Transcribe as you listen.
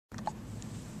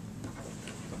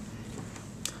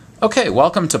Okay,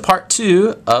 welcome to part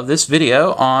 2 of this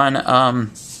video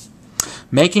on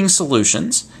making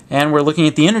solutions, and we're looking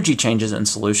at the energy changes in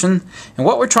solution. And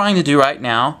what we're trying to do right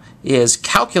now is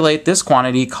calculate this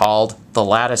quantity called the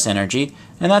lattice energy,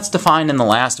 and that's defined in the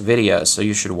last video, so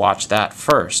you should watch that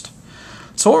first.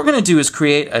 So what we're going to do is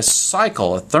create a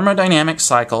cycle, a thermodynamic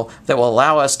cycle that will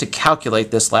allow us to calculate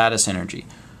this lattice energy.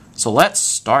 So let's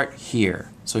start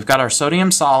here. So we've got our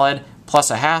sodium solid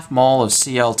plus a half mole of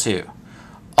Cl2.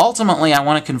 Ultimately, I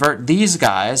want to convert these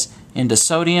guys into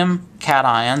sodium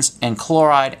cations and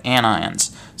chloride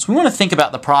anions. So we want to think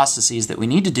about the processes that we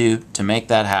need to do to make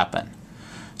that happen.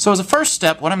 So as a first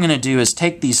step, what I'm going to do is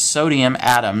take these sodium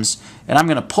atoms and I'm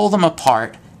going to pull them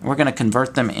apart and we're going to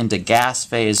convert them into gas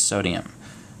phase sodium.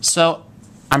 So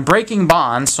I'm breaking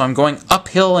bonds, so I'm going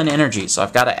uphill in energy, so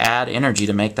I've got to add energy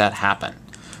to make that happen.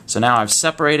 So now I've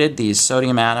separated these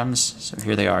sodium atoms, so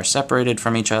here they are separated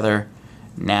from each other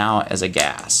now as a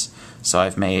gas. So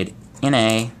I've made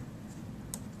Na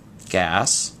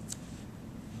gas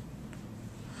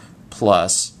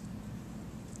plus,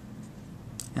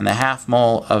 and the half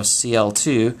mole of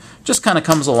Cl2 just kind of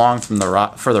comes along from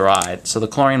for the ride. So the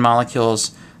chlorine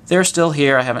molecules, they're still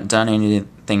here. I haven't done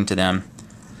anything to them.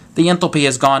 The enthalpy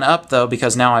has gone up though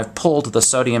because now I've pulled the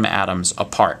sodium atoms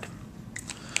apart.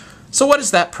 So what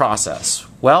is that process?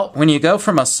 Well, when you go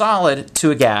from a solid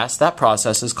to a gas, that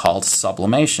process is called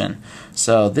sublimation.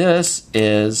 So this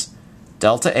is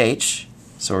delta H.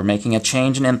 So we're making a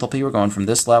change in enthalpy. We're going from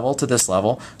this level to this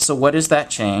level. So what is that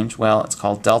change? Well, it's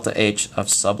called delta H of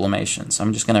sublimation. So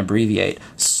I'm just going to abbreviate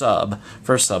sub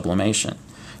for sublimation.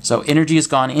 So energy has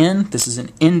gone in. This is an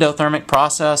endothermic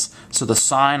process. So the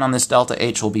sign on this delta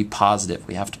H will be positive.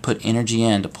 We have to put energy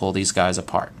in to pull these guys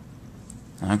apart.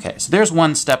 Okay, so there's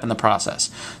one step in the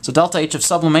process. So delta H of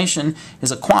sublimation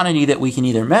is a quantity that we can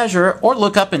either measure or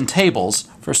look up in tables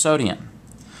for sodium.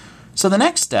 So the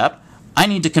next step, I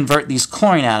need to convert these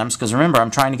chlorine atoms, because remember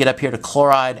I'm trying to get up here to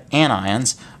chloride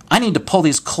anions. I need to pull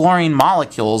these chlorine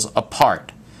molecules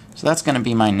apart. So that's going to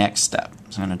be my next step.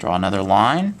 So I'm going to draw another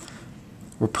line.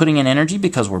 We're putting in energy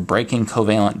because we're breaking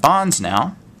covalent bonds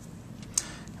now.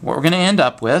 What we're going to end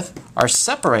up with are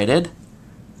separated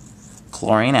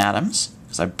chlorine atoms,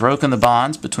 because I've broken the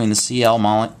bonds between the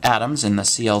Cl atoms and the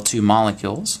Cl2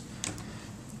 molecules.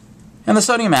 And the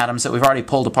sodium atoms that we've already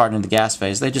pulled apart into the gas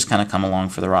phase, they just kind of come along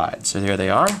for the ride. So there they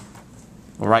are.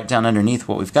 We'll write down underneath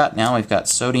what we've got now. We've got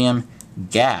sodium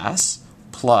gas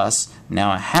plus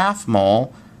now a half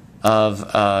mole of,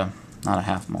 not a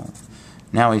half mole.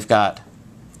 Now we've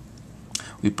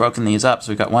broken these up,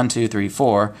 so we've got 1, 2, 3,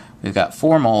 4. We've got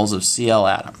 4 moles of Cl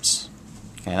atoms.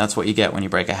 Okay, that's what you get when you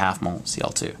break a half mole of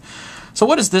Cl2. So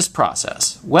what is this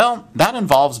process? Well, that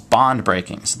involves bond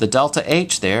breaking. So the delta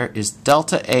H there is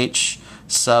delta H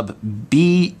sub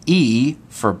Be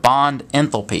for bond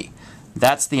enthalpy.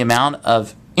 That's the amount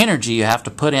of energy you have to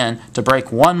put in to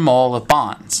break 1 mole of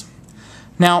bonds.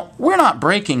 Now, we're not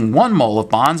breaking 1 mole of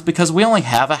bonds because we only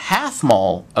have a half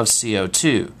mole of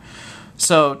CO2.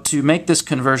 So to make this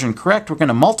conversion correct, we're going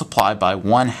to multiply by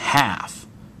 1/2.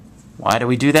 Why do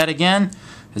we do that again?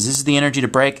 Because this is the energy to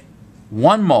break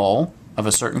 1 mole of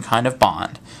a certain kind of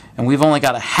bond. And we've only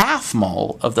got a half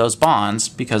mole of those bonds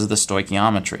because of the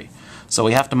stoichiometry. So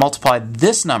we have to multiply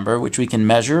this number, which we can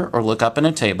measure or look up in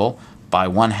a table, by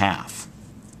 1/2.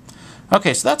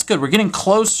 Okay, so that's good. We're getting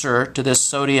closer to this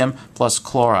sodium plus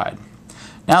chloride.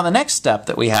 Now the next step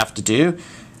that we have to do,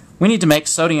 we need to make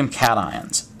sodium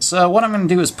cations. So what I'm going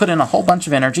to do is put in a whole bunch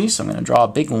of energy. So I'm going to draw a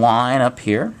big line up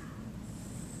here.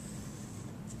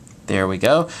 There we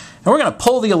go. And we're going to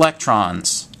pull the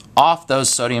electrons off those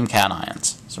sodium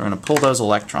cations. So we're going to pull those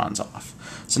electrons off.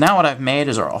 So now what I've made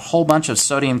is a whole bunch of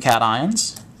sodium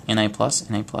cations. Na plus,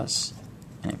 Na plus,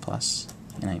 Na plus,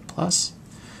 Na plus.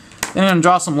 Then I'm going to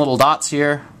draw some little dots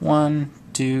here. 1,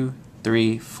 2,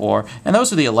 3, 4. And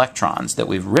those are the electrons that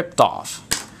we've ripped off.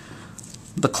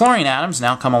 The chlorine atoms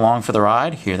now come along for the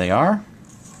ride. Here they are.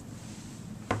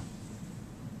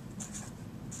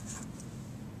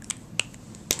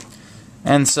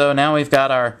 And so now we've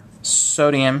got our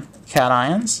sodium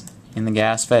cations in the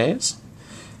gas phase.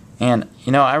 And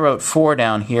you know, I wrote 4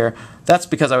 down here. That's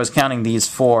because I was counting these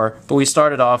 4, but we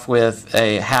started off with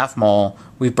a half mole.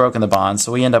 We've broken the bond,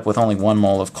 so we end up with only 1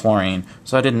 mole of chlorine.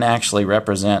 So I didn't actually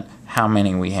represent how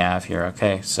many we have here,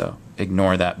 okay? So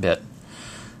ignore that bit.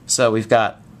 So we've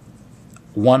got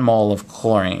 1 mole of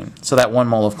chlorine. So that 1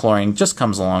 mole of chlorine just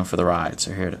comes along for the ride.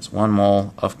 So here it is, 1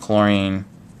 mole of chlorine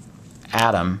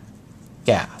atom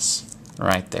gas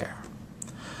right there.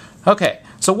 Okay,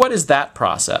 so what is that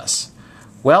process?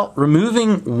 Well,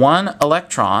 removing 1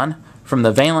 electron from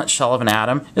the valence shell of an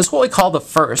atom is what we call the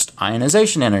first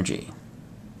ionization energy.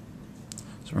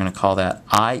 So we're going to call that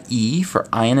IE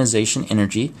for ionization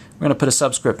energy. We're going to put a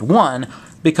subscript 1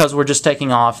 because we're just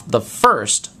taking off the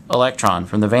first electron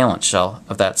from the valence shell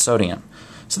of that sodium.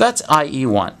 So that's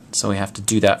IE1. So we have to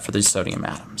do that for these sodium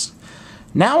atoms.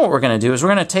 Now what we're going to do is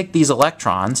we're going to take these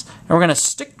electrons and we're going to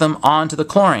stick them onto the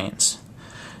chlorines.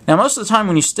 Now most of the time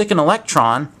when you stick an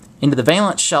electron into the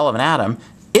valence shell of an atom,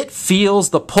 it feels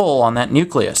the pull on that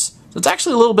nucleus. So it's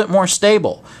actually a little bit more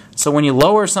stable. So when you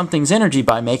lower something's energy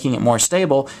by making it more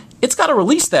stable, it's got to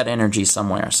release that energy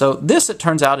somewhere. So this, it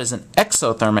turns out, is an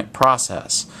exothermic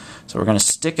process. So we're going to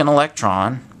stick an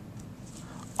electron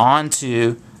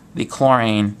onto the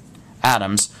chlorine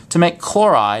atoms to make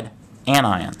chloride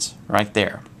anions right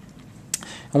there.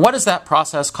 And what is that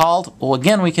process called? Well,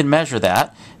 again, we can measure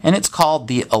that, and it's called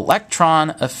the Electron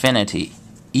Affinity,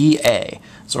 EA.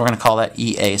 So we're going to call that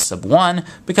EA sub 1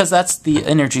 because that's the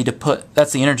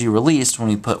energy released when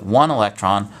we put one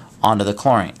electron onto the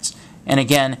chlorines. And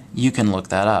again, you can look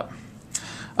that up.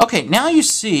 Okay, now you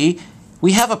see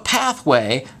we have a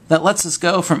pathway that lets us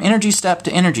go from energy step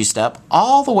to energy step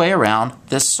all the way around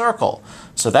this circle.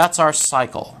 So that's our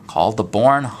cycle, called the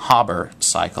Born-Haber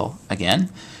cycle again.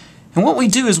 And what we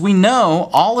do is we know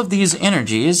all of these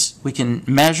energies. We can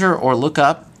measure or look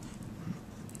up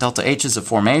delta H's of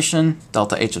formation,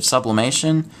 delta H of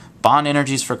sublimation, bond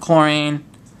energies for chlorine,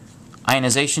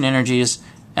 ionization energies,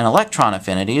 and electron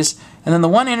affinities. And then the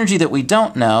one energy that we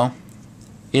don't know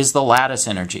is the lattice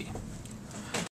energy.